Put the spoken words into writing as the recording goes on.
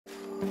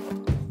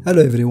Hello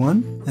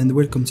everyone and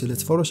welcome to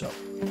Let's Photoshop.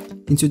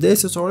 In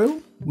today's tutorial,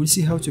 we'll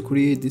see how to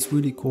create this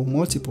really cool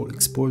multiple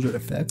exposure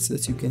effects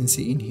that you can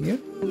see in here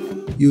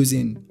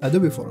using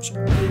Adobe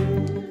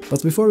Photoshop.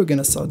 But before we're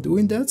gonna start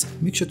doing that,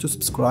 make sure to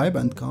subscribe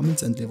and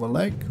comment and leave a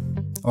like.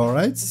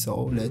 Alright,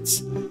 so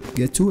let's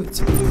get to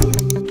it.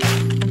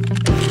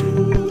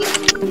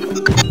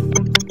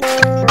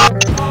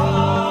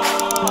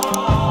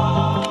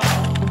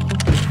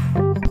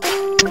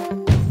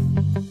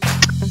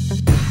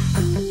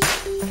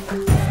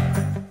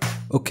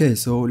 Okay,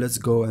 so let's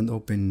go and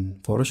open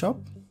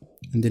Photoshop,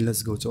 and then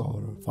let's go to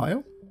our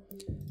file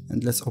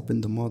and let's open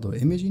the model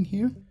image in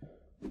here.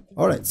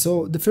 Alright,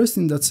 so the first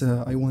thing that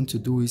I want to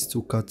do is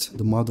to cut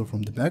the model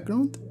from the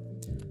background.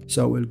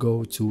 So I will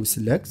go to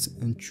select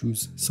and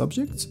choose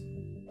subject.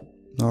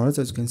 Alright,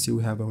 as you can see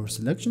we have our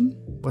selection,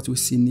 but we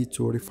still need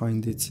to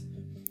refine it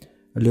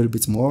a little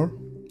bit more,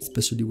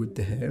 especially with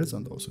the hairs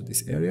and also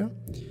this area.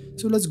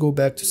 So let's go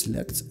back to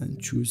select and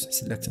choose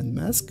select and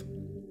mask.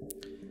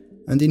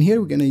 And in here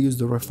we're gonna use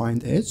the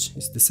refined edge.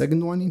 It's the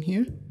second one in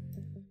here.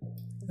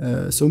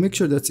 So make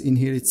sure that in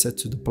here it's set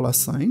to the plus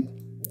sign,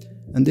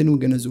 and then we're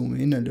gonna zoom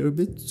in a little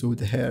bit to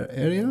the hair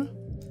area,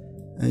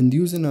 and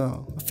using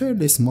a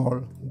fairly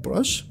small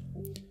brush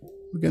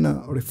we're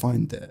gonna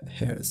refine the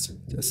hairs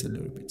just a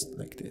little bit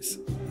like this.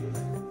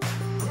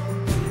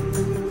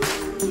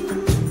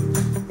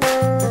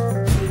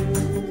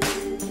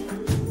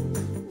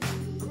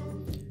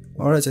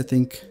 Alright, I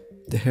think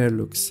the hair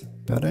looks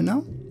better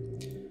now.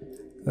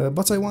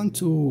 But I want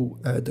to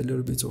add a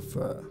little bit of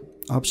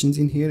options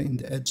in here in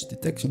the edge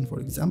detection. For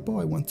example,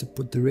 I want to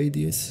put the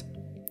radius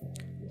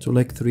to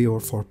like 3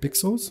 or 4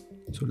 pixels,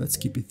 so let's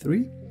keep it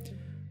 3.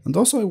 And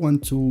also I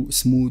want to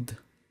smooth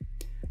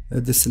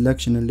the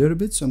selection a little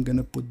bit, so I'm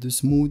gonna put the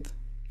smooth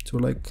to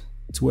like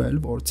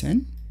 12 or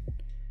 10,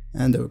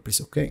 and I will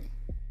press OK.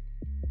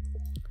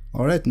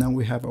 Alright, now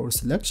we have our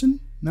selection.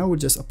 Now we'll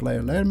just apply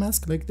a layer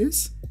mask like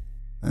this,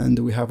 and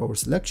we have our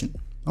selection.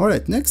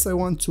 Alright, next I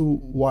want to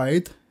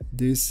widen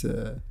this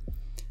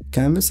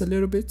canvas a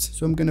little bit,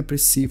 so I'm gonna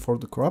press C for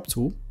the crop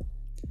tool,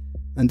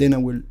 and then I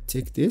will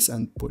take this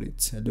and put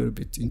it a little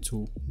bit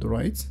into the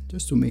right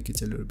just to make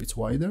it a little bit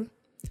wider,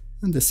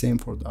 and the same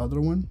for the other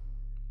one,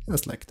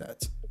 just like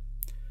that.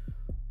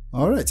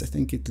 Alright, I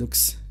think it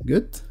looks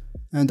good,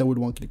 and I will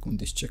one click on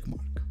this check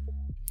mark.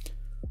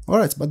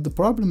 Alright, but the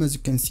problem, as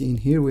you can see in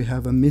here, we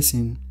have a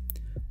missing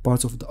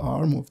part of the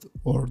arm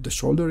or the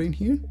shoulder in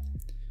here.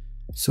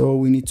 So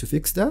we need to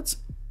fix that.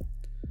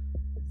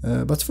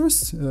 But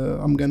first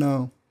I'm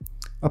gonna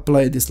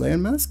apply this layer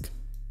mask.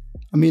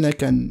 I mean, I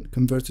can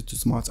convert it to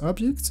smart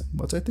objects,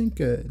 but I think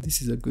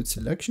this is a good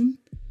selection.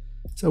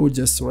 So I will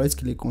just right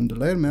click on the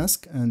layer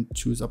mask and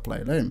choose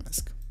apply layer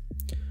mask.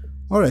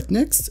 Alright,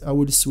 next I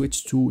will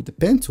switch to the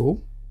pen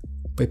tool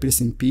by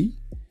pressing P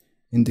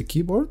in the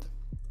keyboard,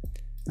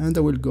 and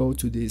I will go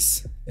to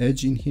this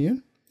edge in here,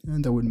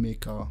 and I will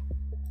make a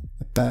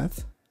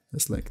path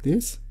just like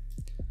this,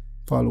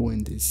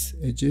 following these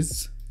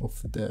edges of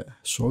the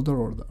shoulder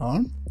or the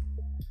arm,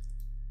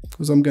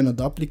 because I'm gonna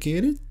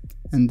duplicate it,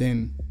 and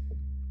then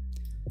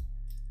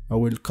I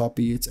will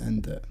copy it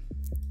and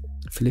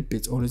flip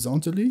it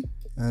horizontally,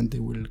 and it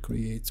will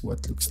create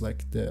what looks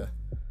like the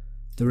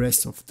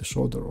rest of the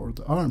shoulder or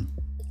the arm.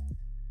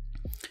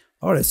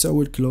 Alright, so I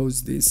will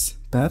close this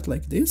path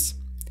like this,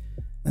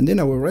 and then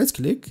I will right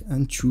click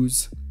and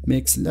choose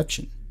make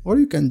selection, or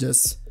you can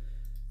just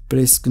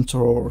press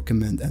Ctrl or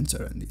Command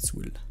Enter and it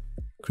will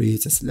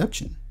create a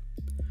selection.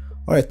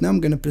 Alright, now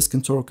I'm gonna press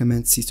Ctrl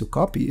Command C to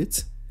copy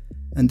it,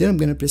 and then I'm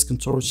gonna press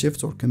Ctrl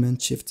Shift or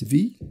Command Shift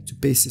V to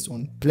paste it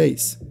on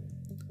place.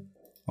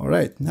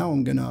 Alright, now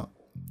I'm gonna,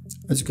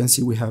 as you can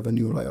see, we have a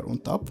new layer on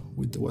top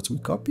with what we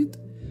copied.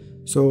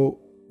 So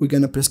we're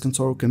gonna press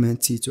Ctrl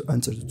Command T to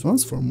enter the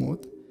transform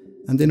mode,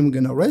 and then we're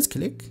gonna right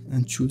click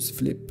and choose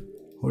flip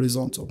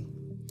horizontal,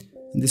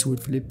 and this will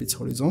flip it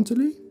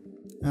horizontally,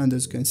 and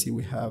as you can see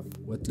we have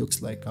what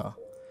looks like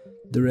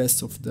the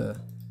rest of the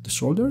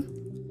shoulder.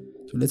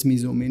 So let me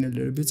zoom in a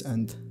little bit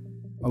and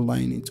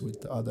align it with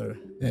the other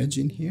edge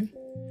in here,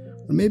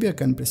 or maybe I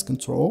can press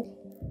Ctrl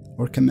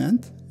or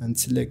Command and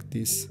select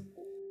this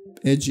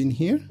edge in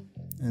here,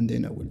 and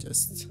then I will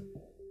just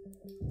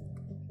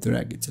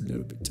drag it a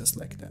little bit just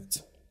like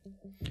that.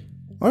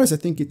 Alright, I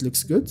think it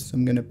looks good, so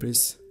I'm gonna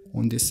press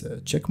on this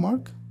check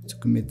mark to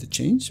commit the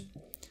change,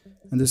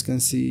 and as you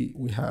can see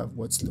we have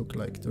what's look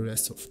like the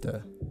rest of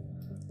the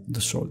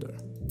shoulder.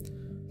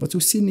 But we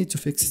still need to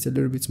fix it a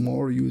little bit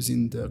more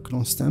using the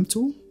clone stamp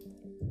tool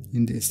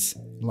in this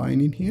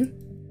line in here.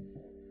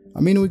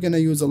 I mean, we're gonna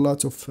use a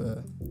lot of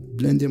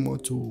blending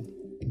mode to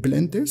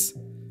blend this,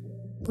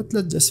 but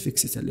let's just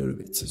fix it a little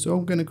bit. So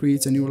I'm gonna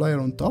create a new layer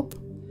on top,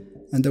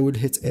 and I will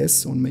hit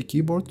S on my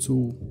keyboard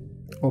to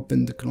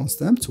open the clone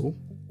stamp tool.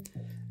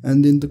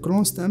 And in the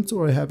clone stamp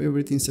tool I have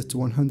everything set to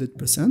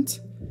 100%,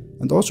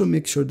 and also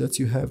make sure that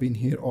you have in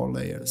here all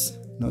layers,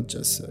 not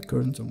just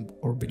current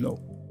or below.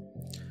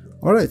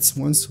 Alright,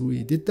 once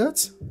we did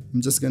that,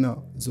 I'm just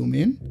gonna zoom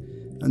in,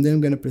 and then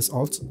I'm gonna press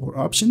Alt or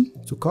Option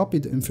to copy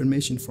the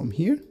information from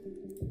here,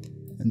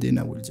 and then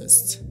I will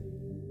just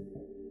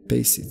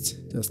paste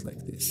it just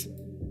like this.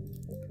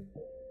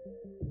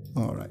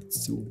 Alright,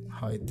 to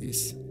hide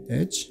this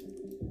edge,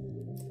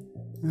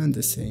 and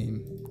the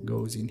same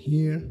goes in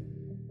here.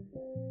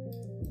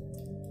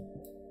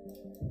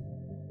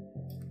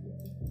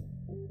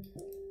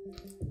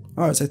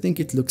 Alright, so I think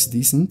it looks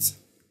decent.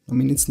 I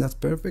mean, it's not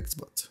perfect,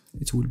 but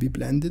it will be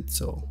blended,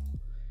 so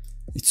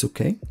it's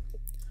okay.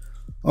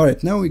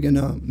 Alright, now we're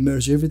gonna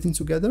merge everything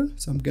together.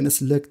 So I'm gonna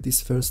select this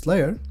first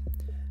layer,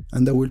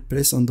 and I will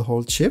press on the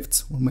hold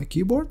shift on my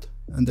keyboard,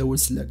 and I will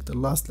select the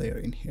last layer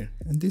in here,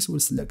 and this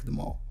will select them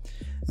all.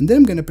 And then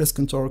I'm gonna press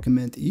Ctrl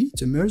Command E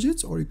to merge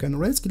it, or you can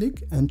right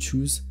click and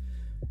choose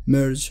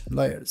merge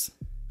layers,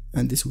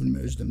 and this will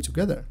merge them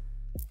together.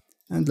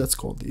 And let's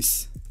call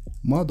this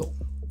model.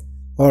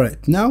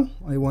 Alright, now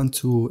I want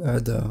to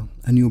add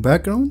a new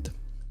background.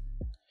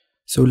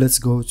 So let's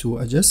go to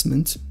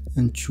adjustment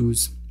and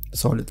choose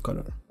solid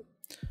color.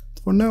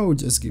 For now, we'll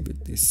just give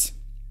it this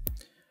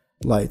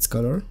light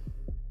color,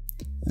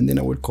 and then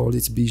I will call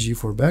it BG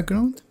for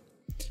background,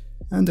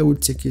 and I will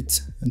take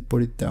it and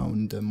put it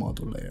down the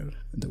model layer,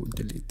 and I will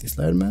delete this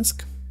layer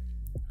mask.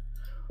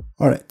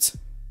 Alright,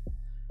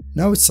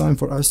 now it's time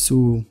for us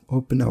to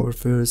open our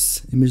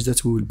first image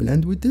that we will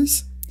blend with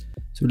this.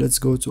 So let's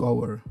go to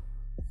our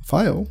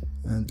file,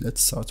 and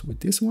let's start with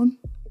this one.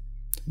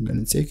 I'm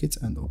gonna take it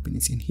and open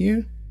it in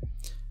here,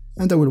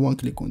 and I will one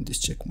click on this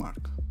check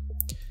mark.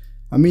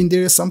 I mean,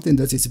 there is something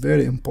that is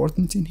very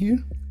important in here.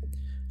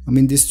 I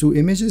mean, these two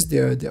images,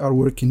 they are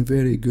working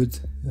very good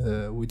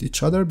with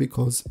each other,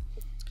 because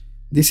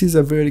this is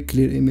a very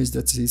clear image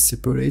that is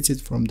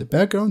separated from the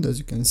background, as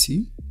you can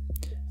see.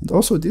 And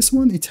also this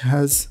one, it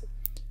has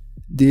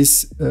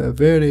this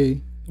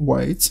very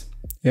white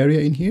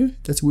area in here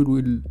that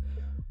will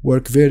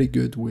work very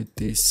good with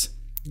this,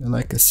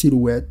 like a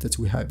silhouette that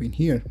we have in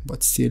here,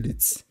 but still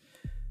it's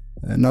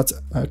not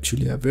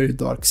actually a very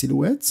dark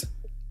silhouette.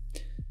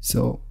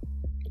 So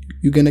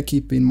you're gonna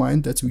keep in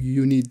mind that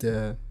you need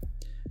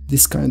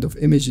this kind of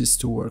images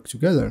to work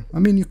together. I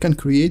mean, you can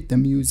create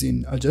them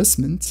using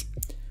adjustments,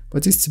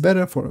 but it's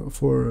better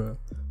for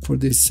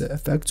this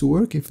effect to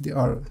work if they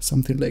are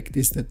something like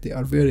this, that they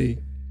are very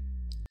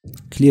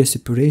clear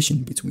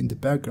separation between the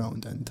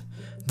background and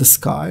the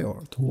sky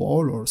or the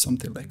wall or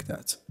something like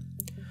that.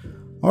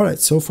 Alright,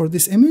 so for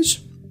this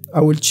image,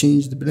 I will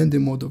change the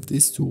blending mode of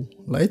this to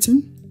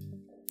lighten,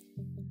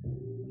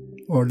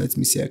 or let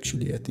me see,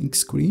 actually I think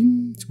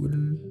screen, it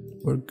will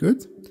work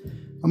good.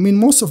 I mean,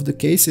 most of the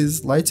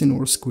cases lighten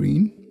or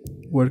screen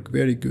work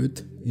very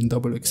good in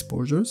double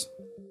exposures.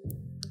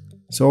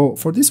 So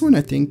for this one,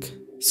 I think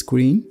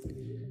screen,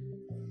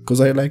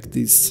 because I like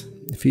this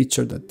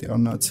feature that they are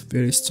not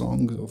very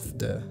strong of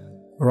the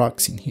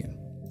rocks in here.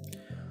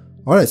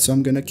 Alright, so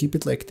I'm gonna keep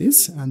it like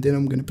this, and then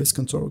I'm gonna press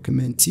Ctrl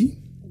Command T,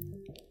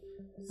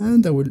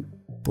 and I will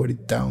put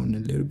it down a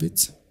little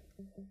bit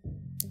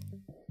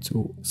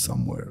to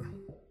somewhere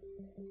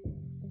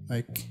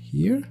like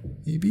here,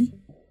 maybe,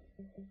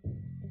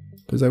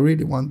 because I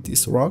really want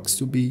these rocks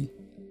to be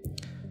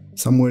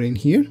somewhere in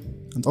here,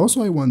 and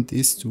also I want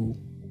this to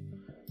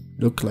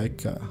look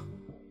like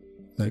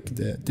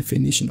the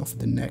definition of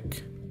the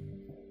neck.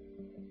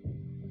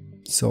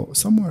 So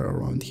somewhere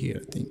around here,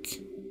 I think,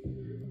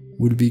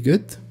 will be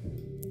good.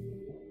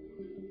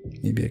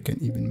 Maybe I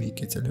can even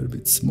make it a little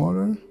bit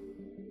smaller.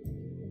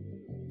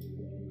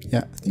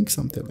 Yeah, I think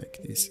something like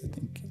this. I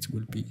think it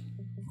will be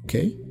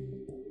okay.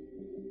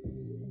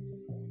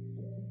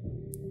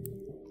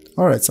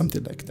 Alright,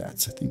 something like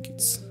that. I think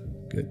it's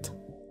good.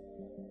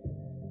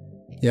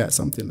 Yeah,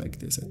 something like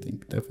this. I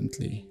think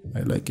definitely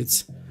I like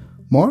it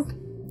more.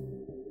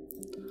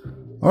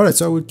 Alright,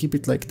 so I will keep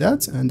it like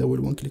that, and I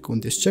will one click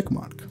on this check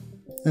mark,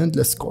 and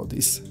let's call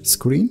this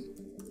screen.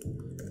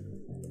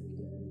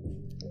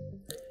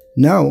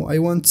 Now I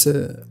want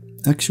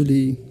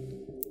actually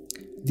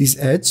this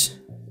edge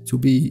to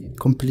be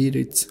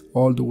completed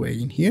all the way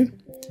in here,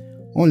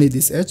 only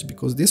this edge,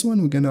 because this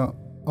one we're gonna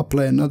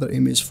apply another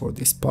image for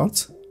this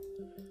part.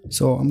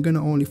 So I'm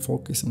gonna only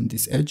focus on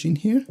this edge in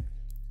here.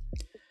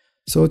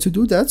 So to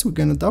do that, we're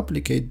gonna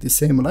duplicate the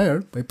same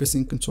layer by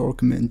pressing Ctrl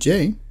Command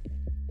J,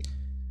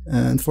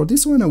 and for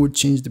this one I would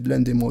change the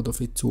blending mode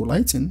of it to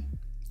lighten,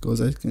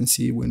 because as you can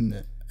see,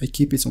 when I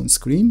keep it on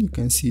screen, you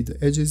can see the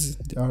edges,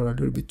 they are a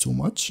little bit too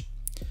much.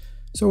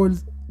 So we'll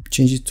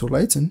change it to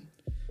lighten,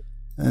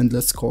 and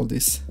let's call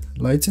this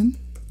lighten.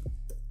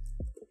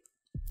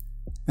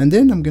 And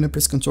then I'm gonna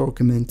press Ctrl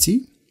Command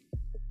T,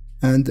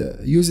 and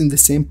using the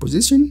same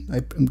position,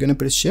 I'm gonna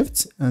press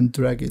Shift and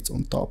drag it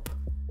on top,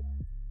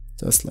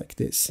 just like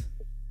this,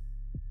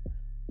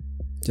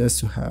 just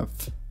to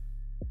have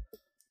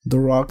the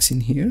rocks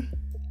in here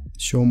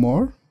show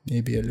more,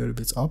 maybe a little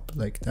bit up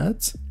like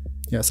that.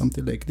 Yeah,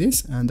 something like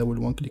this, and I will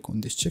one click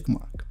on this check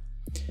mark.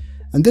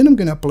 And then I'm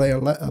gonna apply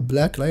a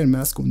black layer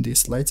mask on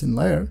this lighten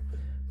layer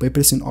by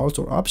pressing Alt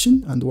or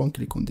Option and one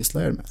click on this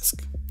layer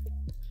mask.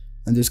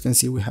 And as you can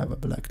see, we have a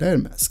black layer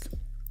mask.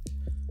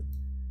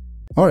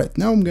 Alright,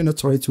 now I'm gonna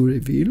try to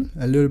reveal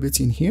a little bit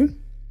in here.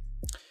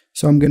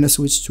 So I'm gonna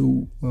switch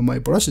to my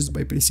brushes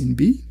by pressing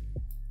B,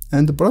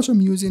 and the brush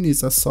I'm using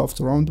is a soft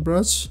round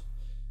brush,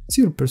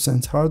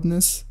 0%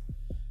 hardness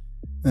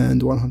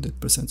and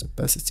 100%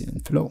 opacity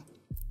and flow.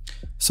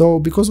 So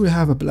because we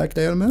have a black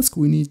layer mask,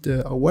 we need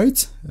a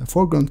white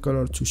foreground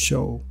color to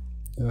show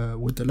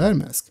with the layer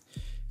mask.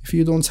 If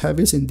you don't have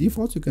it in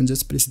default, you can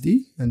just press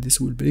D and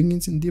this will bring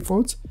it in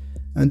default.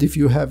 And if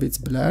you have it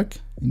black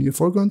in your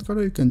foreground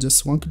color, you can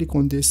just one click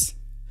on this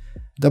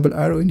double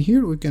arrow in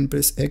here. We can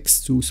press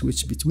X to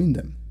switch between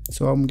them.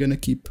 So I'm gonna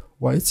keep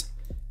white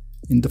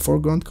in the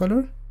foreground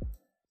color,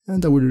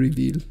 and I will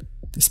reveal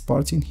this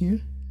part in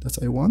here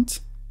that I want,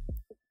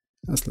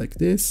 just like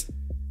this.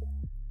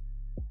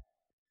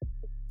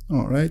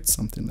 Alright,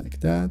 something like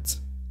that.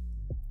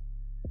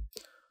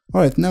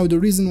 Alright, now the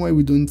reason why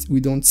we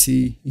don't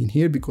see in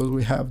here, because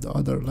we have the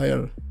other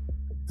layer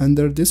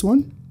under this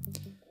one,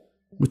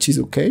 which is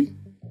okay.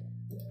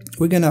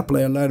 We're gonna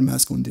apply a layer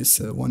mask on this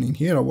one in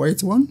here, a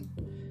white one,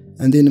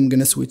 and then I'm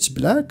gonna switch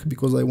black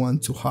because I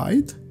want to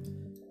hide,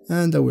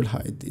 and I will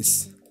hide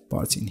this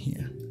part in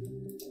here,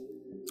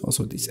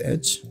 also this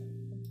edge,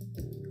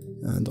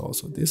 and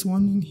also this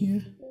one in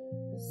here,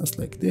 just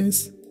like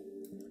this.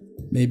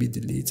 Maybe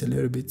delete a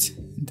little bit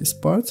in this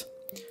part.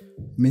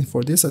 I mean,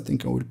 for this I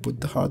think I will put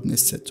the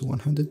hardness set to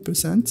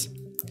 100%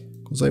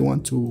 because I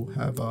want to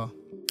have a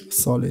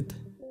solid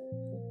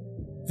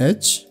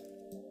edge,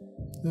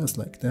 just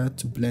like that,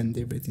 to blend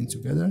everything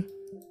together.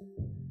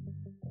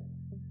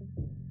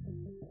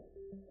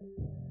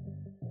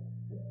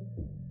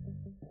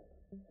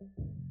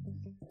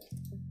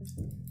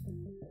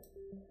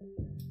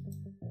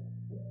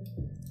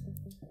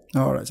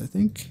 Alright, I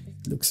think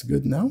it looks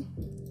good now.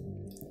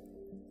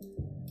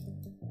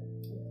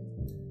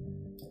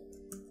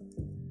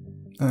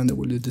 And I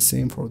will do the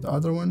same for the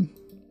other one.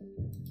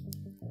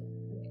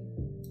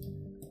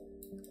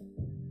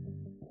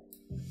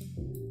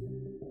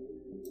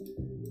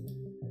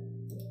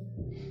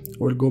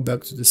 We'll go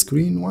back to the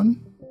screen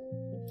one,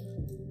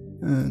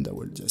 and I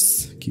will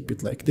just keep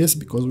it like this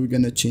because we're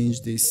gonna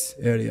change this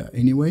area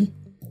anyway.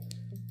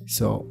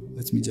 So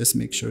let me just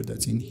make sure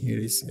that in here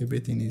is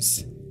everything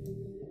is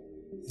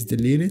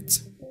deleted.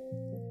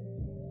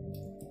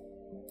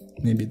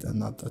 Maybe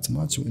not that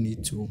much. We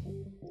need to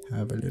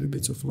have a little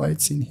bit of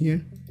lights in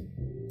here.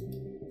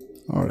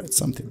 Alright,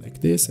 something like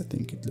this. I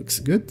think it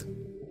looks good.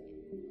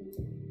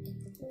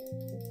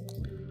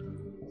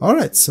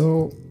 Alright,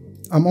 so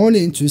I'm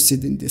only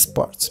interested in this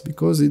part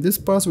because in this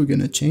part we're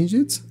gonna change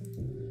it.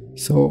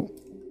 So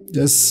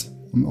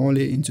I'm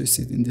only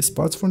interested in this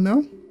part for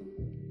now.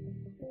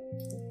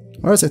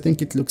 Alright, I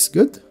think it looks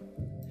good.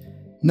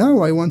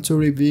 Now I want to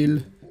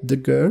reveal the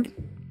girl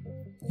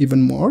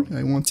even more.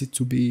 I want it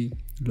to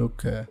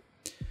look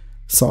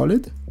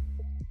solid,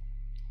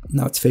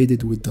 not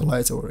faded with the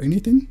light or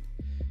anything.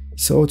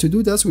 So to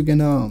do that, we're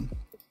gonna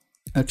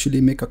actually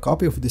make a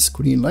copy of the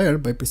screen layer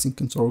by pressing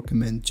Ctrl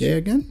Command J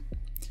again,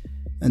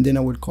 and then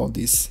I will call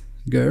this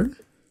girl,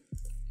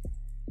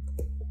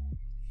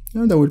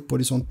 and I will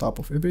put it on top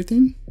of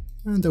everything,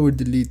 and I will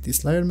delete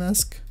this layer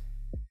mask,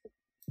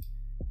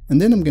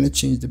 and then I'm gonna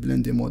change the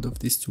blending mode of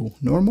this to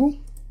normal,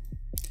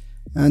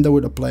 and I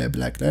will apply a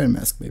black layer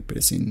mask by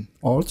pressing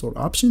Alt or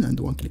Option and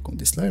one click on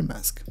this layer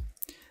mask.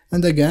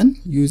 And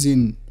again,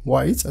 using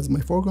white as my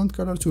foreground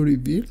color to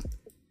reveal,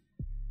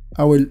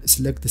 I will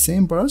select the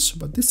same brush,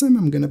 but this time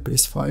I'm gonna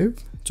press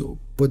 5 to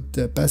put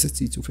the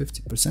opacity to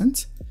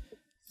 50%,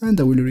 and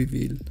I will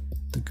reveal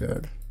the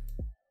girl,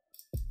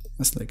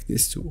 just like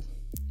this, to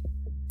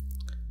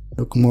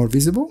look more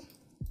visible.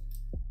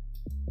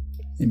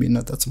 Maybe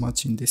not that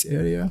much in this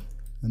area,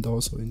 and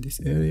also in this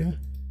area.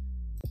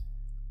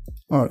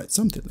 Alright,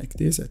 something like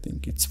this, I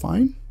think it's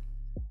fine.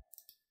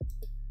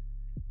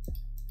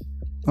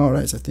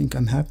 Alright, I think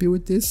I'm happy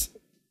with this.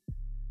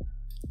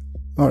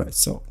 Alright,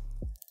 so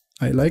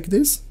I like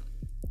this.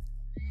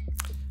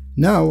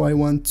 Now I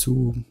want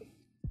to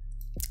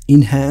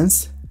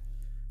enhance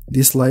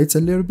these lights a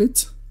little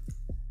bit.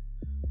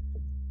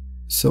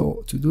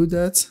 So to do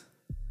that,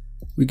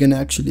 we're gonna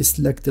actually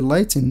select the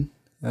lighting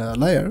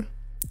layer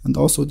and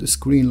also the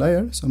screen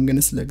layer. So I'm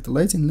gonna select the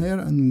lighting layer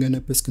and I'm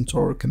gonna press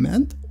Ctrl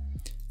Command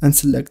and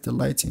select the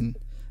lighting,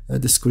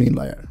 the screen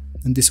layer,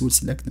 and this will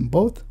select them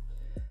both.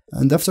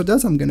 And after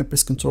that, I'm gonna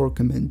press Ctrl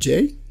Command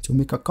J to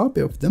make a copy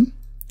of them,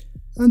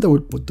 and I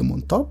will put them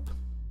on top.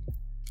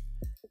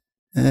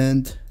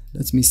 And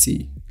let me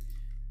see,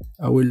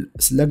 I will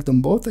select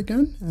them both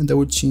again, and I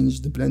will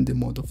change the blending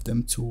mode of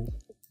them to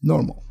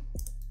normal.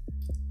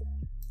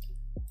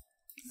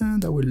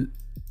 And I will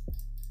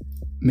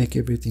make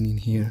everything in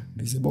here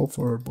visible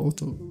for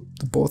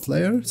both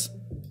layers,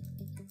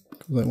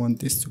 because I want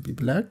this to be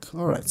black.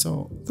 Alright,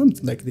 so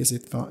something like this,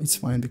 it's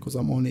fine because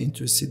I'm only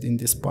interested in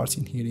this part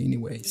in here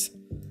anyways.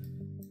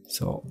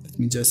 So let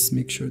me just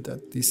make sure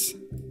that this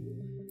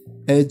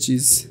edge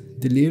is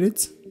deleted.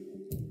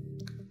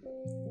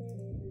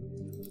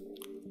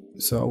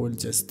 So I will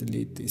just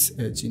delete this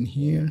edge in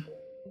here.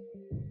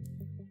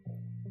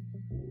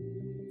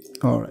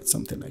 Alright,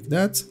 something like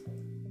that.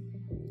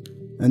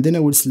 And then I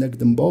will select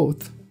them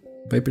both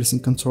by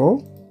pressing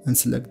Ctrl and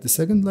select the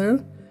second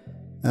layer,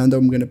 and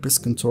I'm gonna press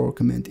Ctrl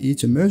Command E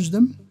to merge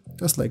them,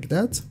 just like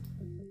that.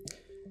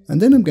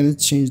 And then I'm gonna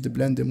change the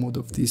blending mode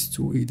of these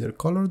to either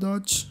color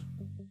dodge.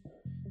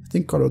 I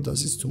think color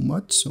dodge is too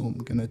much, so I'm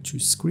gonna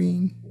choose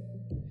screen.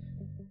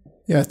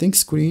 Yeah, I think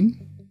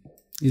screen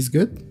is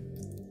good.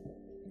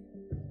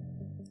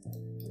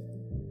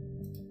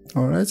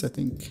 Alright, I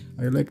think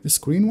I like the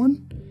screen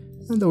one,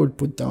 and I will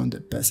put down the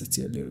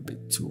opacity a little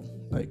bit to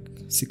like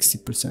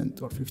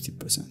 60% or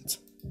 50%.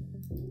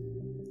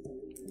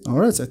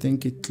 Alright, I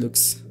think it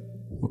looks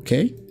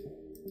okay,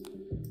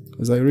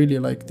 because I really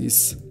like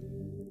this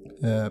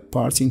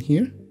part in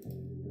here.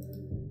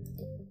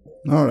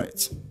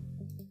 Alright,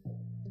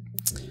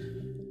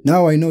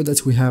 now I know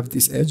that we have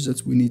this edge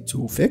that we need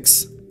to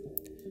fix.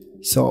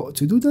 So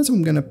to do that,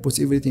 I'm gonna put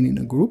everything in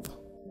a group.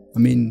 I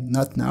mean,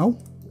 not now,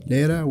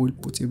 later I will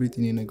put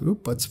everything in a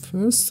group, but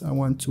first I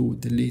want to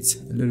delete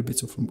a little bit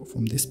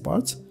from this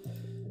part.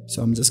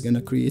 So I'm just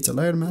gonna create a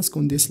layer mask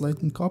on this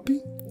lighten copy,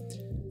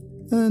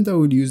 and I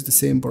will use the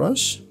same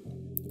brush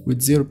with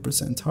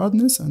 0%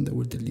 hardness, and I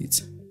will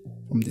delete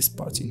from this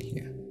part in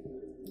here,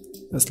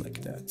 just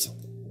like that.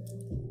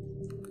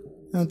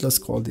 And let's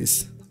call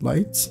this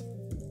light.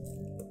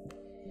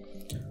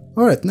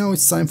 Alright, now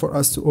it's time for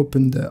us to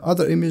open the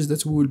other image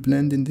that we will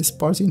blend in this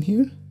part in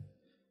here.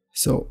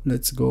 So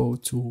let's go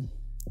to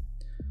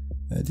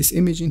this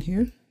image in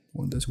here,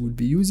 one that we'll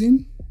be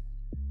using,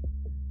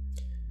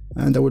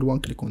 and I will one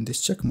click on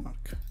this check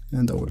mark,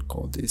 and I will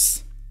call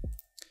this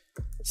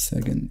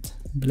second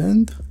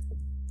blend.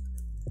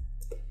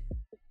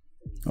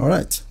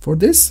 Alright, for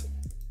this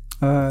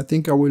I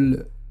think I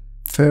will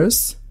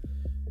first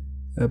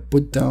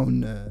put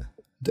down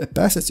the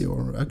opacity,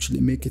 or actually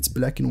make it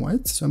black and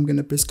white. So I'm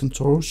gonna press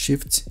Ctrl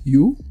Shift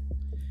U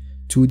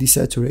to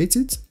desaturate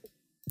it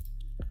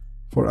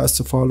for us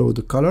to follow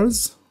the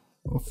colors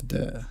of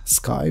the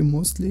sky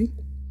mostly.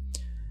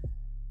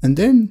 And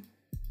then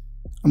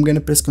I'm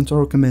gonna press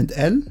Ctrl Command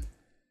L,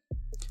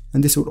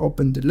 and this will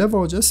open the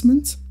level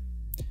adjustment,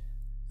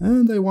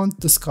 and I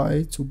want the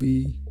sky to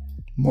be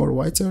more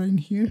whiter in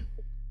here,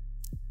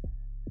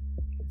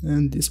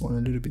 and this one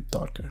a little bit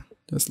darker,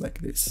 just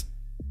like this.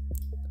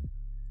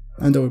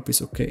 And I will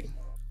press OK.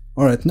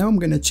 Alright, now I'm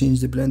gonna change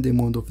the blending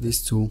mode of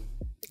this to,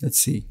 let's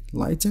see,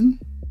 lighten.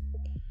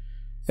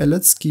 Yeah,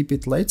 let's keep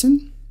it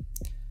lighten.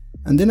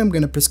 And then I'm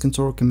gonna press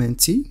Ctrl Command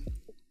T,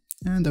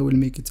 and I will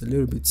make it a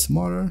little bit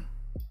smaller,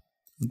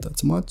 not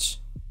that much.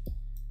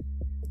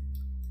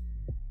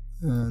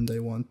 And I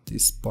want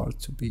this part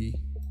to be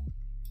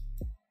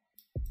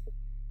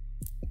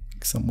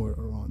somewhere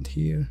around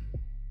here.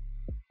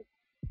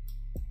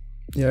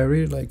 Yeah, I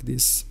really like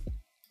this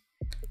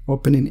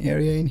opening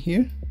area in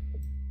here.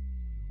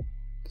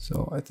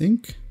 So I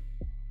think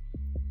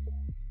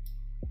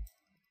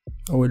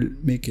I will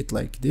make it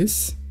like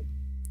this,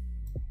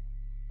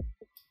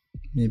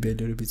 maybe a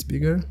little bit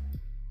bigger.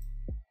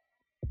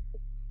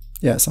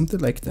 Yeah, something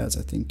like that.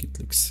 I think it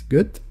looks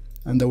good,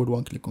 and I would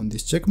one click on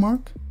this check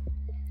mark.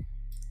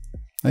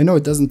 I know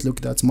it doesn't look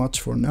that much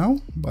for now,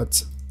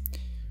 but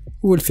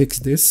we will fix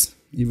this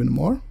even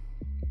more.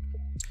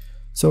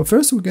 So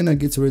first we're gonna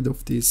get rid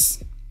of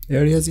these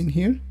areas in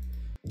here.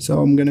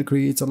 So I'm gonna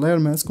create a layer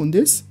mask on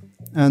this,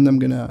 and I'm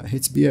gonna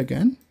hit B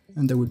again,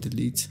 and I will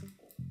delete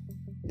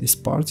this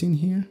part in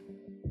here,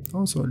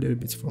 also a little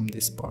bit from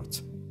this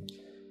part,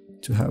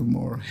 to have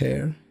more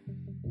hair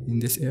in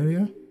this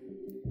area,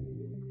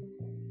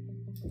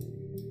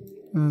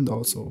 and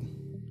also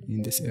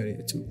in this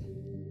area too.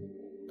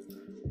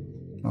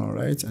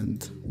 Alright,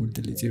 and we'll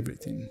delete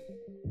everything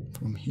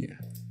from here.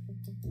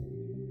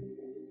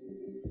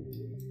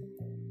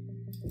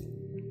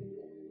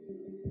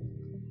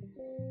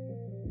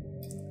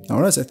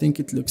 Alright, I think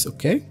it looks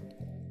okay.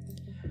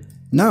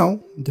 Now,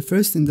 the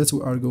first thing that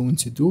we are going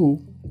to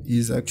do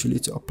is actually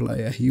to apply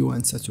a hue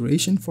and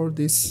saturation for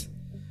this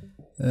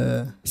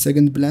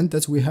second blend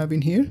that we have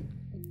in here.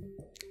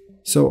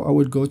 So I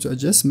will go to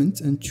adjustment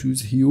and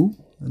choose hue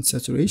and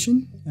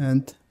saturation,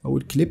 and I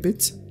will clip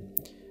it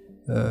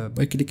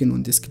by clicking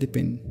on this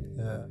clipping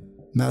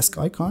mask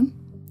icon,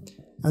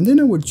 and then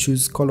I will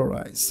choose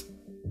colorize.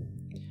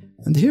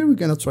 And here we're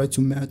gonna try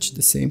to match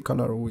the same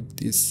color with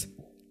this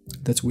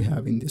that we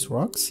have in these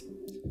rocks.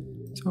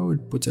 So I will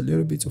put a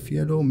little bit of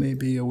yellow,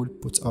 maybe I will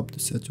put up the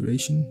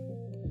saturation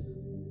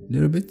a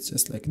little bit,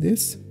 just like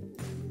this.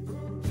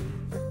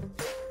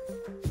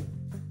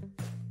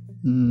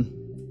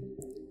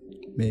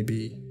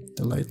 Maybe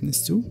the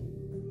lightness too.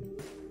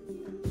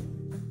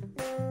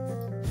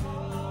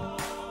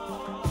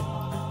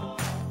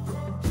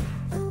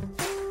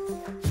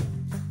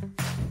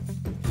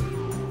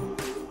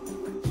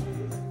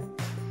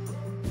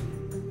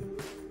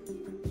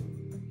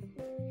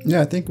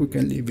 Yeah, I think we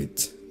can leave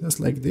it just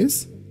like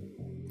this.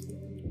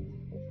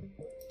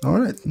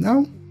 Alright,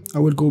 now I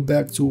will go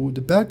back to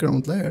the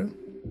background layer,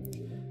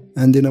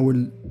 and then I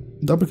will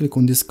double click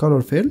on this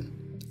color fill,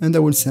 and I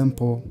will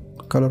sample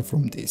color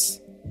from this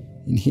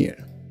in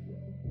here,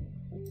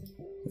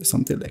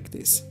 something like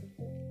this,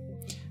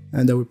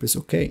 and I will press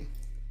OK.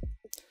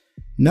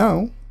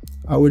 Now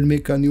I will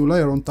make a new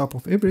layer on top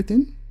of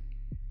everything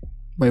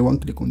by one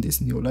click on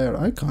this new layer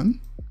icon,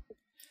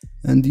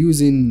 and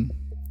using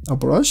a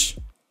brush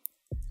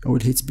I will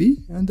hit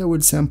B and I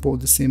will sample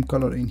the same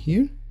color in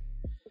here,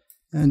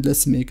 and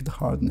let's make the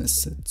hardness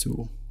set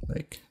to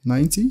like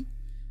 90,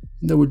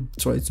 and I will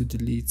try to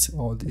delete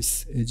all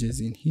these edges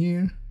in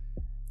here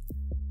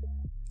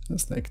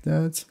just like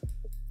that.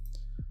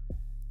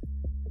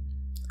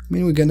 I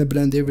mean, we're gonna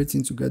blend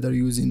everything together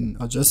using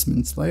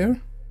adjustments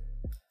layer,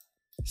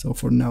 so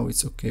for now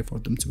it's okay for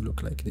them to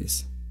look like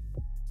this.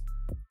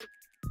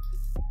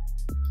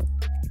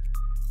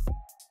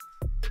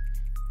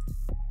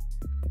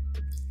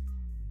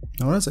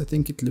 Alright, I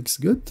think it looks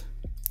good.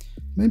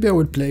 Maybe I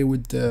will play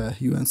with the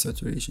hue and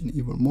saturation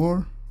even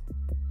more.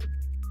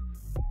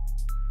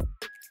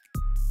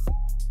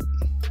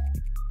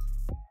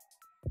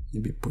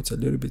 Maybe put a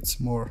little bit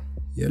more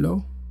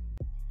yellow.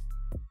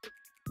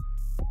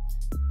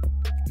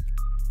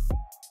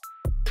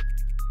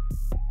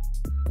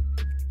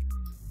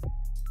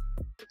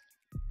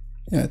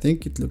 Yeah, I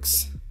think it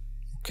looks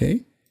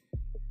okay.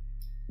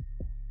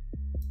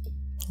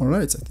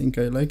 Alright, I think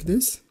I like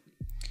this.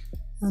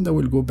 And I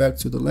will go back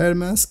to the layer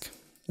mask,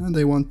 and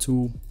I want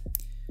to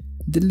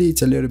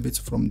delete a little bit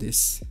from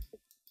this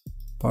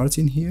part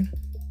in here.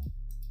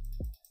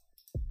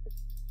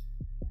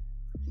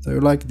 So I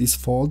like this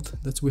fold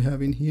that we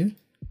have in here,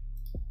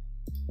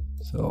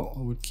 so I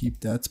will keep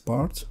that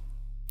part,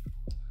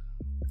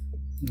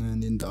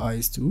 and in the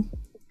eyes too,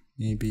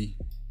 maybe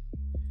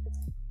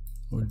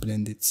I will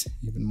blend it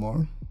even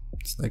more.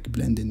 It's like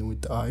blending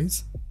with the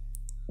eyes,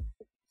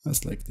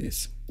 just like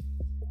this.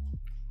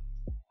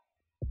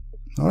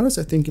 Alright,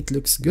 I think it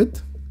looks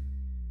good.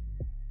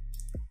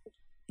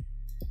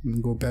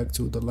 We'll go back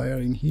to the layer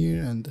in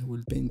here and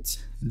we'll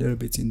paint a little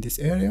bit in this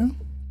area,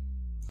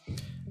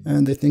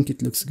 and I think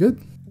it looks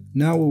good.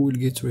 Now we will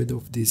get rid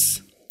of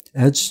this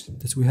edge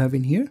that we have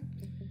in here.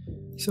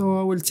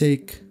 So I will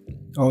take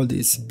all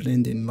these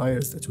blending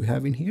layers that we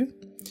have in here.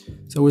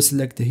 So we'll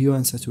select the hue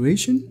and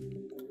saturation,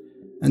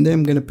 and then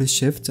I'm gonna press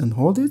shift and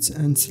hold it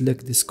and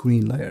select the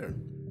screen layer,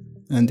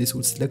 and this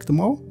will select them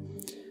all.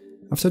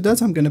 After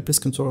that I'm gonna press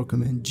Ctrl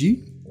Command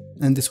G,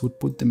 and this will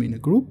put them in a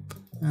group,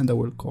 and I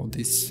will call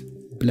this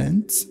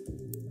blends,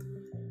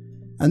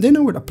 and then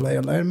I will apply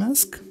a layer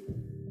mask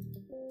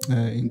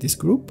in this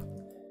group,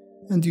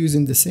 and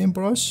using the same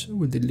brush I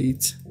will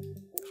delete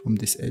from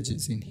these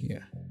edges in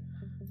here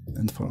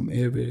and from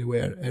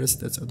everywhere else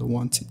that I don't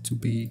want it to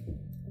be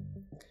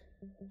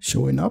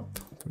showing up,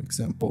 for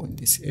example in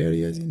these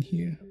areas in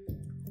here.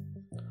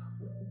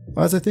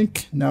 But I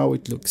think now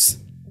it looks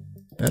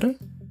better.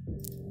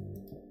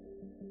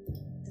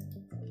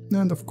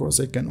 And of course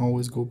I can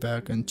always go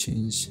back and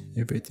change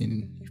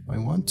everything if I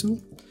want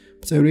to,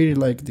 but I really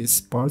like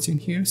this part in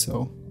here,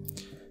 so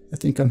I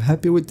think I'm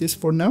happy with this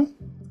for now.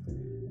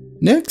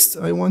 Next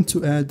I want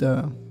to add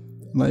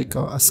like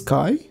a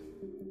sky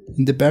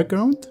in the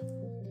background,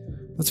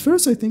 but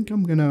first I think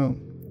I'm gonna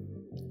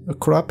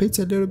crop it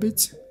a little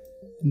bit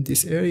in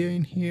this area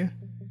in here.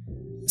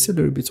 It's a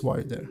little bit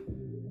wider,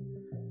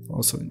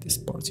 also in this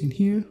part in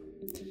here,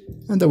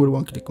 and I will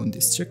one click on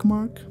this check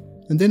mark,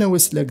 and then I will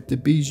select the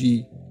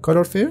BG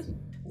color fair,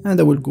 and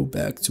I will go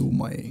back to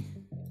my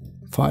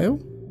file,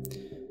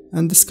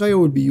 and the sky I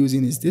will be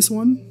using is this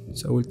one,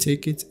 so I will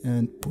take it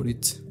and put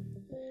it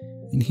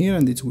in here,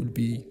 and it will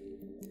be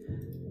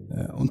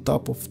on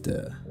top of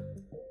the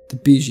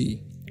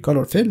BG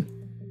color fill.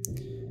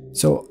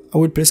 So I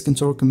will press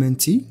Ctrl Command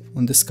T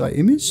on the sky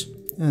image,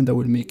 and I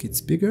will make it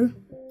bigger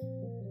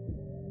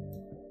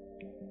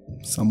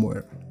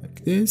somewhere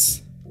like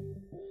this,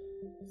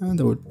 and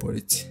I will put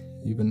it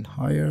even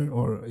higher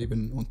or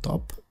even on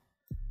top,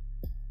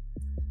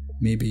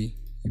 maybe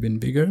even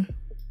bigger,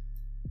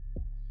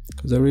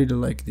 because I really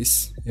like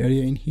this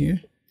area in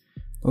here.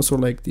 Also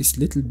like this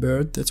little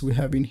bird that we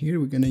have in here,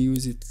 we're gonna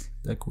use it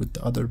like with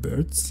the other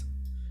birds,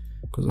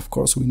 because of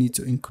course we need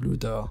to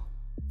include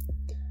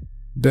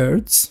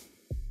birds.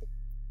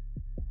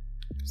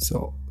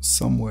 So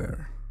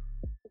somewhere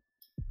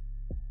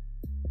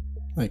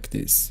like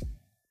this.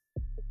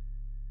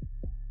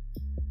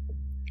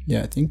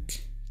 Yeah, I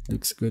think it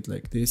looks good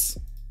like this.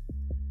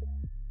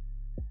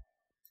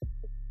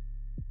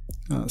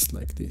 Just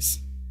like this.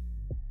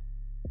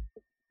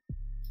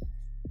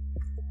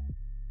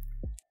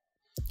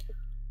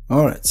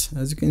 Alright,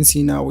 as you can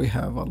see now we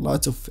have a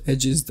lot of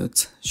edges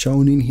that's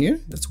shown in here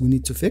that we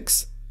need to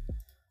fix,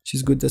 which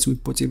is good that we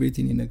put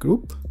everything in a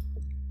group.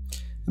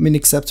 I mean,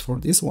 except for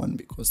this one,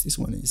 because this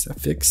one is a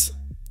fix.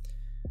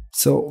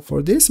 So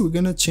for this we're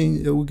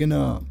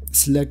gonna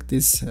select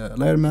this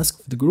layer mask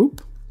of the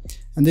group,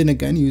 and then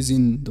again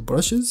using the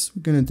brushes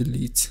we're gonna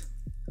delete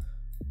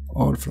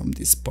all from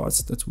these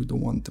parts that we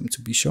don't want them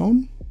to be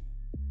shown.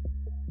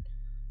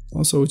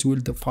 Also it will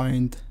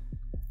define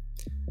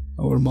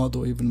our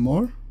model even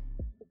more,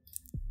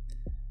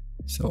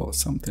 so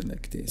something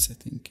like this, I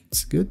think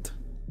it's good.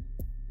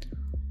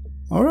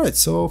 Alright,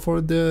 so for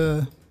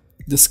the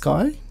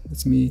sky,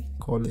 let me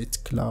call it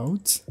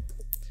clouds,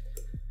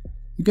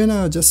 we're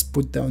gonna just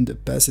put down the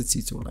opacity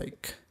to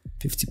like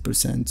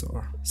 50%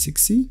 or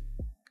 60,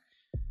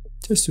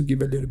 just to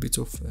give a little bit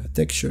of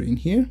texture in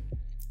here.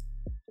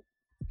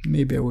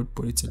 Maybe I would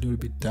put it a little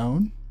bit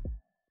down,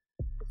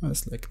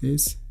 just like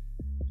this.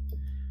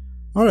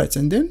 Alright,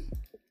 and then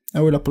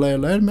I will apply a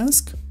layer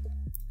mask,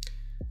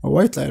 a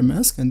white layer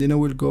mask, and then I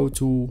will go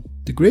to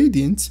the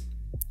gradient,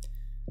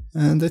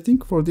 and I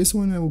think for this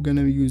one I'm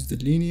gonna use the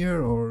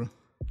linear or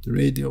the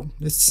radial.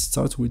 Let's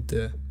start with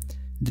the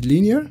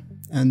linear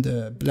and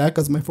black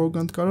as my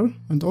foreground color,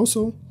 and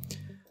also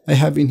I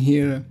have in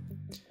here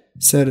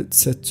set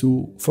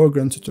to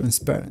foreground to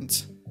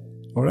transparent.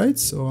 Alright,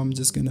 so I'm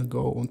just gonna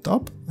go on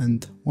top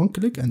and one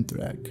click and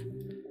drag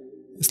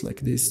just like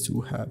this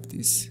to have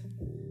this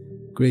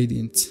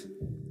gradient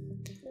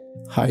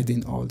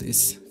hiding all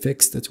these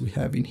effects that we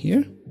have in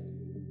here,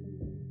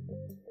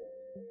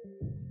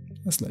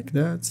 just like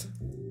that.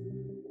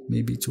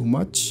 Maybe too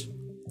much.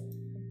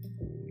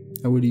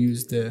 I will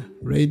use the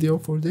radial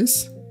for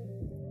this,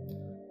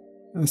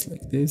 just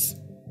like this.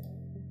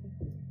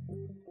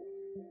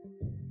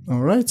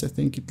 Alright, I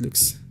think it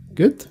looks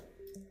good,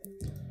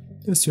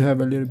 just to have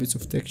a little bit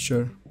of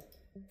texture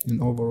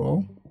in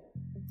overall.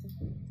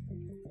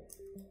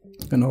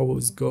 You can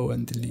always go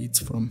and delete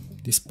from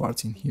this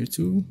part in here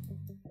too.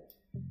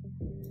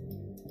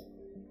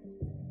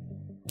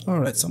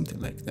 Alright, something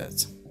like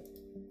that.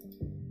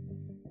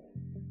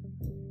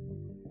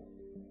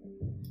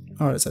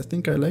 Alright, I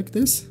think I like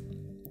this,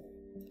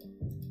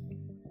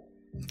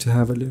 to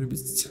have a little bit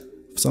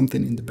of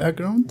something in the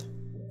background.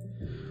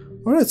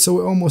 Alright, so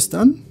we're almost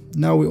done.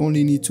 Now we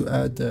only need to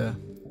add the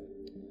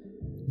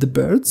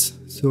birds.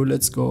 So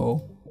let's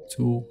go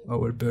to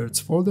our birds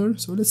folder.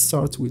 So let's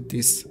start with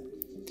this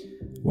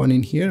one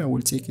in here. I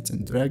will take it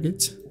and drag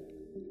it.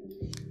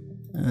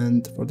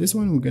 And for this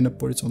one, we're gonna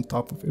put it on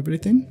top of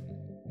everything.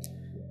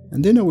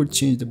 And then I will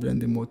change the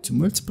blending mode to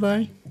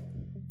multiply.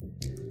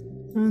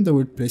 And I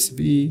will press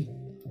V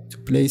to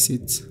place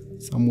it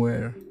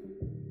somewhere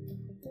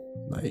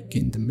like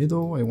in the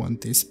middle. I want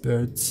these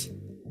birds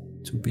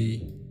to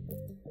be,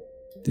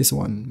 this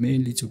one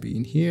mainly to be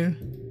in here.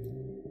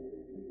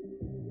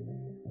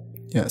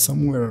 Yeah,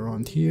 somewhere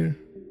around here.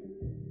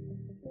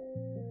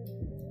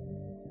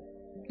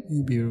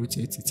 Maybe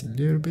rotate it a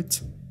little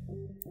bit.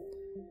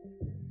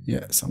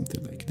 Yeah,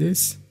 something like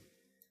this.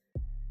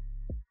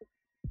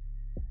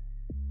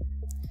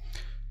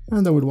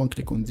 And I will one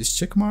click on this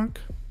check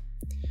mark.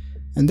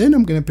 And then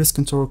I'm gonna press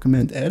Ctrl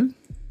Command L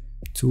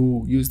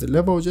to use the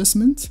level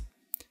adjustment.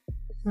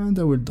 And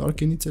I will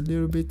darken it a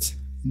little bit.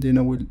 Then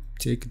I will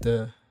take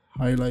the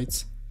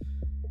highlights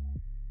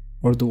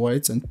or the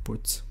whites and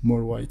put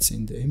more whites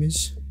in the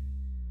image,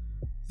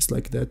 just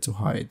like that, to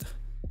hide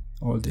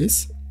all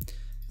this.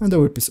 And I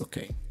will press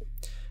OK.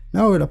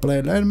 Now I will apply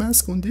a layer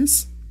mask on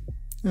this,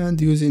 and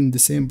using the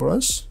same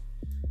brush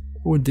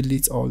I will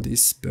delete all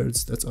these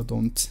birds that I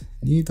don't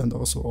need, and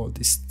also all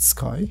this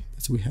sky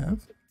that we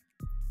have.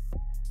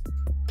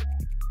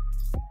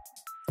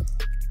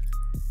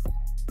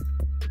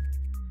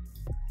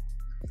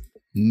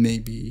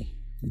 Maybe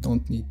we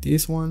don't need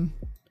this one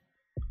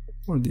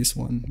or this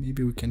one.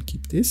 Maybe we can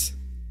keep this.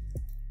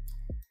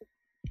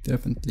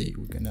 Definitely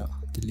we're gonna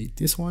delete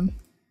this one.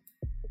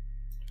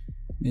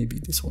 Maybe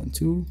this one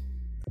too.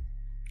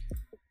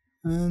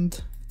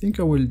 And I think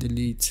I will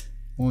delete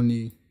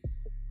only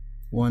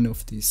one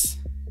of these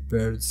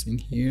birds in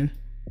here.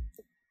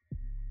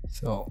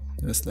 So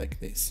just like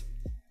this.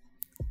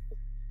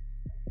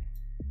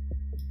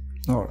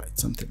 Alright,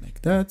 something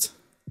like that.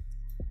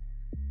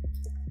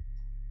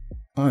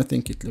 I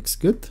think it looks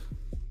good.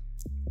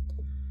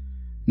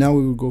 Now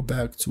we will go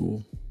back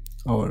to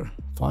our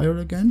file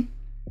again,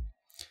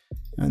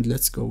 and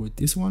let's go with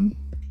this one.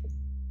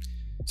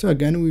 So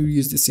again, we will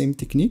use the same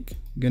technique.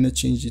 I'm gonna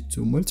change it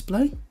to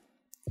multiply,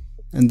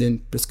 and then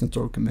press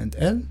Ctrl Command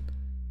L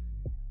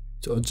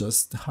to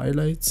adjust the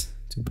highlights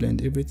to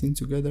blend everything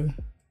together.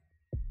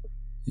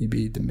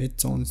 Maybe the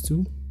midtones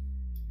too.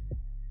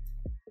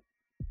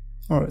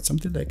 Alright,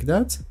 something like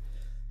that.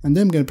 And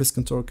then I'm gonna press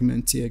Ctrl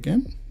Command T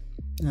again.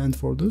 And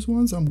for those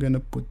ones, I'm gonna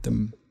put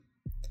them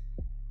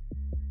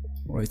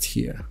right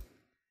here.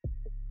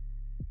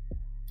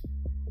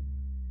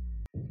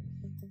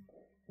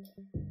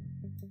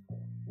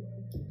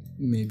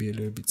 Maybe a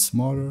little bit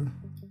smaller.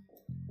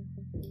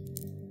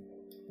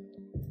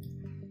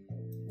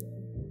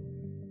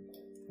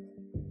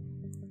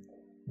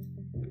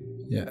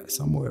 Yeah,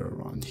 somewhere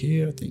around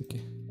here, I think.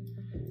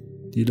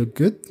 They look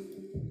good.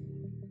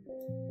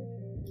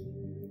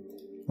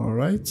 All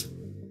right.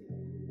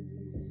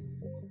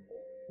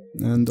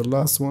 And the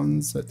last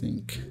ones, I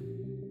think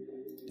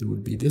it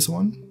would be this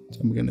one. So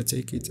I'm gonna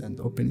take it and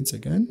open it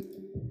again.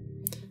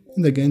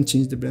 And again,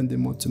 change the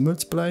blending mode to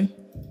multiply.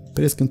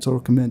 Press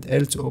Ctrl Command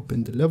L to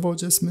open the level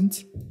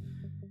adjustment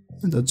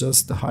and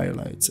adjust the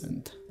highlights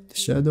and the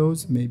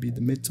shadows, maybe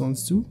the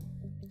midtones too,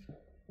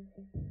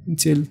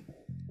 until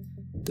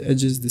the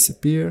edges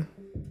disappear.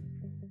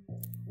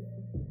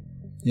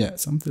 Yeah,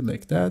 something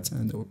like that,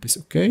 and I will press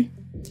OK.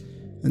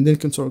 And then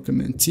Ctrl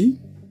Command T.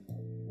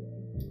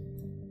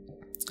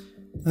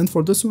 And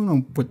for this one,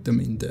 I'll put them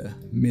in the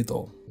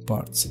middle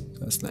parts,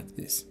 just like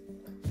this.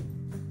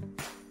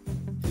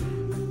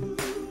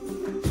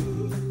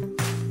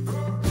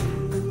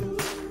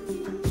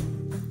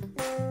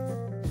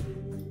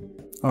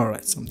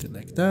 Alright, something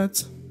like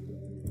that.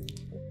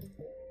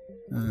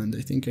 And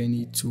I think I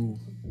need to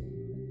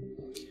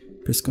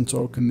press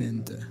Ctrl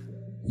Command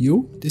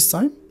U this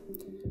time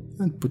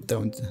and put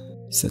down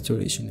the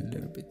saturation a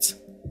little bit.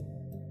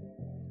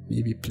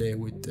 Maybe play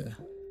with the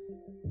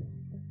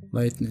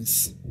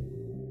lightness.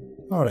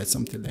 Alright,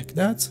 something like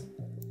that.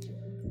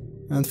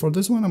 And for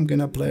this one, I'm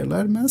gonna apply a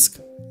layer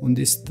mask on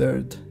this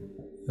third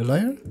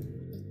layer,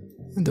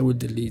 and I will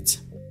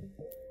delete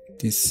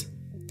these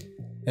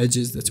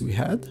edges that we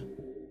had.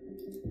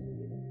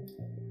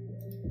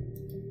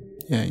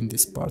 Yeah, in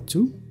this part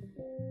too.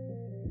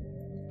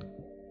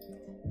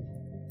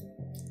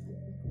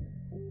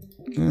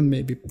 And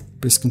maybe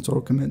press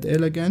Ctrl Command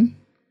L again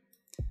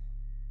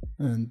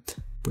and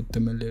put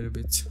them a little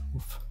bit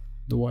of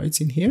the whites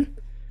in here.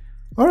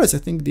 Alright, I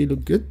think they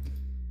look good.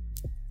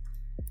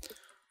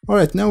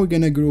 Alright, now we're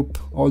gonna group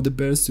all the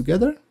birds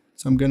together.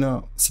 So I'm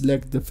gonna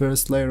select the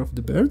first layer of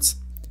the birds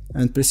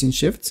and pressing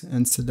Shift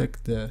and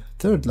select the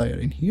third layer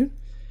in here,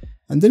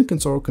 and then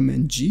Ctrl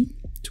Command G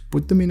to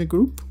put them in a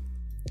group.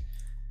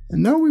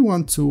 And now I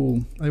want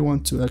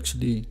to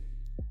actually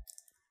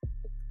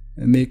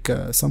make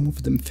some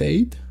of them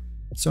fade.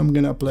 So I'm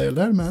gonna apply a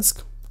layer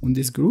mask on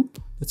this group.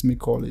 Let me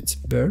call it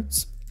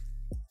birds.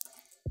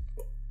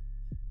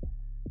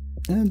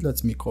 And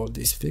let me call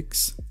this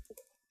fix.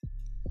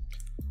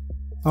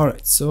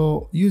 Alright,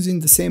 so using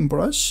the same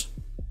brush,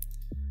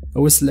 I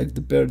will select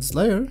the birds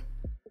layer,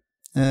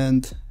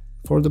 and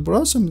for the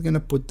brush I'm gonna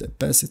put the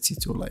opacity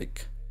to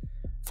like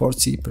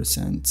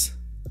 40%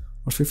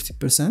 or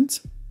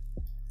 50%,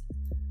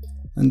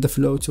 and the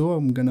flow too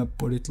I'm gonna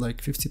put it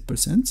like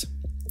 50%,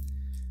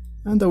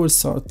 and I will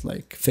start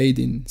like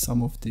fading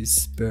some of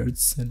these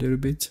birds a little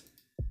bit.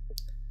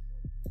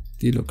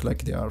 They look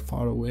like they are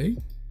far away.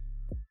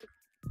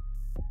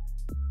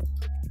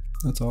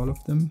 Not all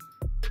of them.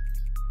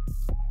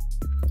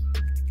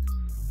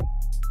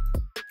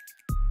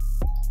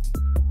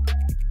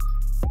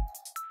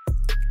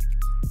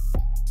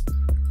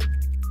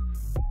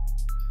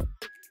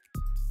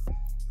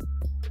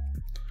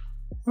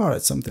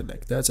 Alright, something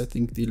like that. I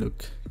think they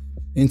look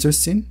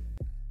interesting.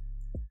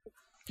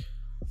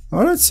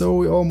 Alright, so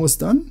we're almost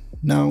done.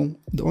 Now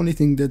the only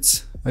thing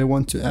that I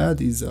want to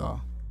add is an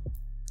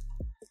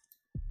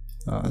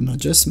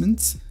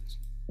adjustment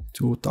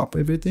to top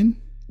everything.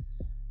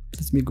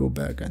 Let me go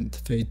back and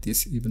fade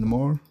this even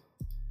more.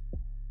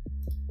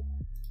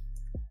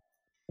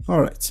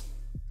 Alright.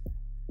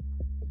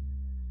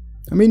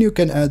 I mean, you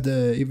can add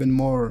even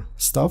more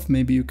stuff.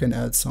 Maybe you can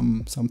add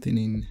something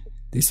in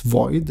this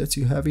void that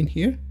you have in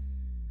here.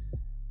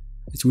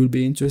 It will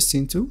be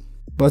interesting too.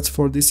 But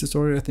for this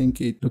tutorial, I think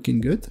it's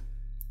looking good.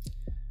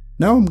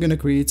 Now I'm gonna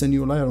create a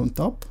new layer on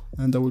top,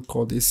 and I will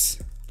call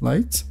this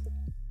light.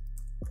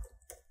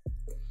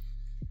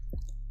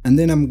 And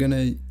then I'm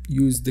gonna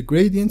use the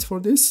gradient for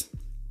this.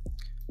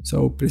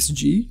 So press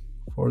G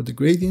for the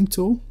gradient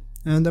tool,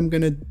 and I'm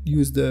gonna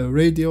use the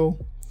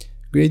radial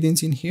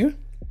gradient in here.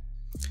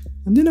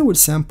 And then I will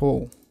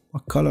sample a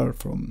color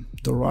from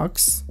the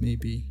rocks,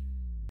 maybe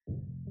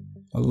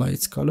a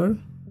light color,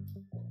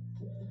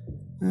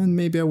 and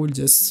maybe I will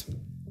just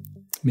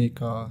make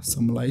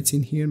some lights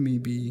in here,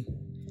 maybe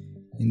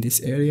in this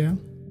area.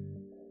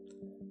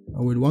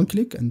 I will one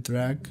click and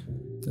drag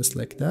just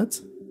like that,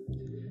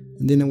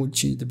 and then I will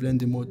change the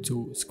blending mode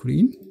to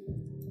screen.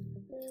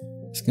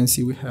 As you can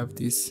see, we have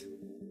this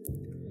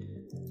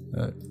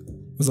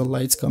the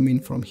lights coming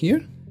from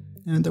here,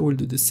 and I will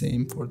do the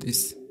same for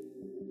this.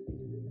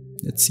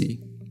 Let's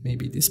see,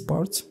 maybe this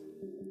part.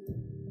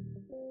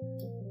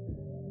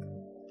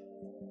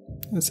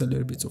 That's a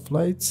little bit of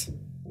light,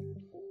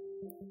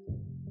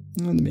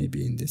 and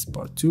maybe in this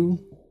part too,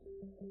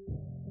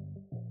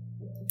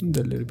 and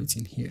a little bit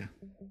in here.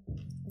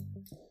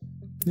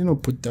 Then I'll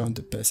put down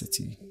the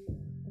opacity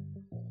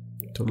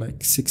to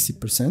like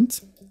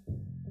 60%,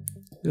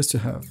 just to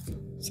have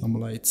some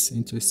lights,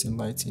 interesting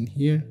lights in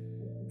here.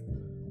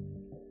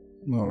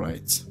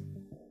 Alright,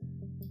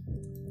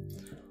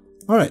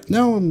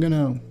 now I'm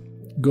gonna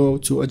go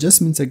to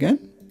adjustments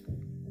again,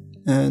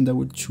 and I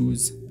will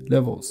choose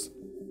levels.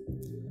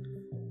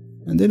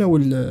 And then I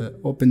will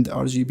open the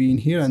RGB in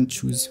here and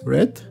choose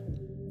red,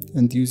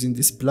 and using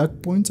this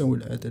black point I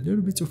will add a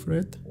little bit of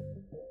red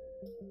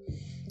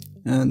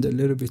and a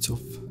little bit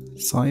of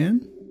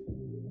cyan,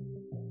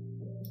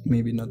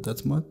 maybe not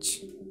that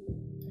much.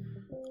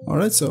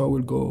 Alright, so I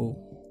will go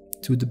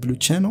to the blue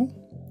channel,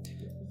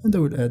 and I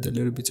will add a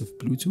little bit of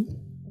blue too,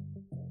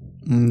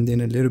 and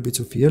then a little bit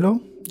of yellow,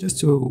 just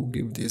to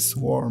give this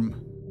warm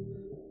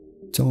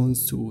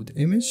tones to the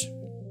image.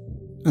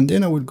 And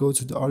then I will go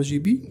to the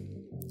RGB,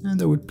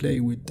 and I will play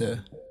with the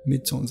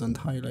midtones and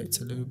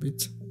highlights a little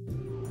bit.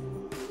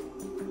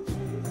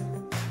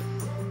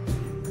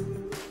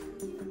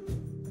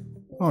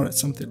 Alright,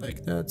 something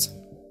like that,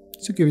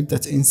 to give it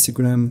that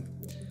Instagram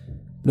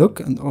look,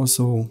 and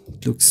also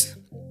it looks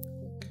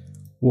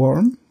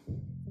warm.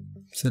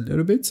 It's a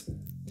little bit.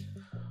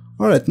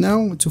 Alright,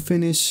 now to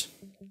finish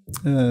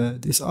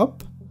this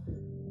up,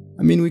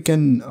 I mean, we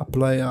can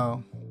apply a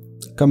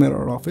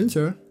camera raw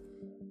filter,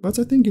 but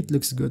I think it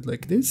looks good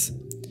like this.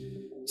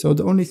 So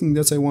the only thing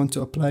that I want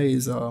to apply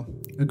is a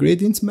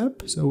gradient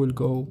map. So we'll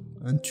go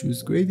and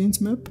choose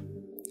gradient map,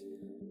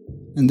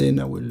 and then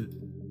I will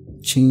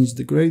change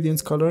the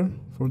gradient color.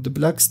 For the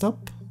black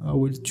stop, I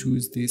will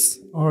choose this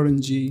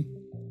orangey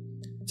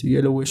to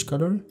yellowish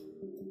color,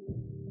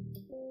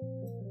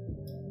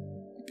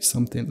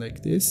 something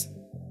like this.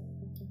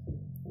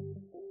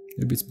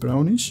 Maybe it's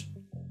brownish.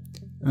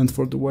 And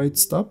for the white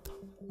stop,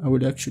 I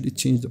will actually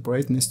change the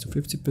brightness to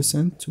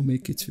 50% to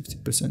make it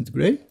 50%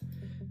 gray,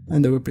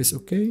 and I will press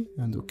OK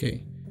and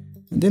OK.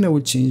 And then I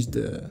will change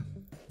the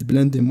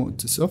blending mode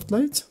to soft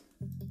light,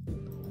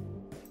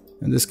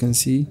 and as you can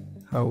see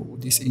how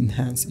this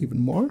enhance even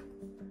more.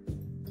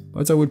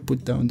 But I will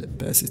put down the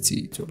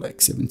opacity to like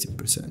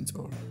 70%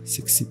 or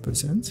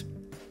 60%.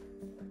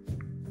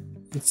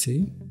 Let's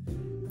see.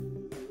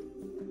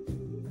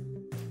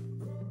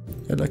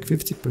 Yeah, like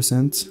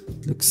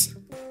 50% looks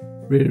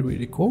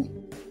really cool,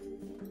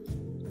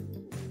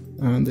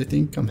 and I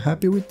think I'm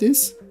happy with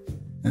this,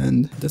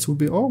 and that will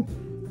be all.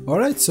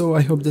 Alright, so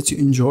I hope that you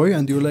enjoy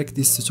and you like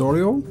this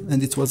tutorial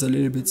and it was a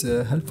little bit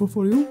helpful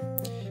for you.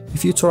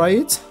 If you try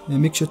it,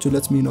 make sure to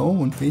let me know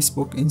on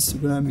Facebook,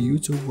 Instagram,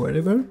 YouTube,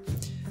 wherever,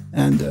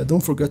 and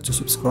don't forget to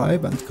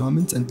subscribe and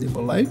comment and leave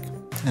a like,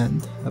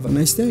 and have a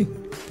nice day.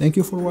 Thank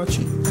you for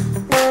watching.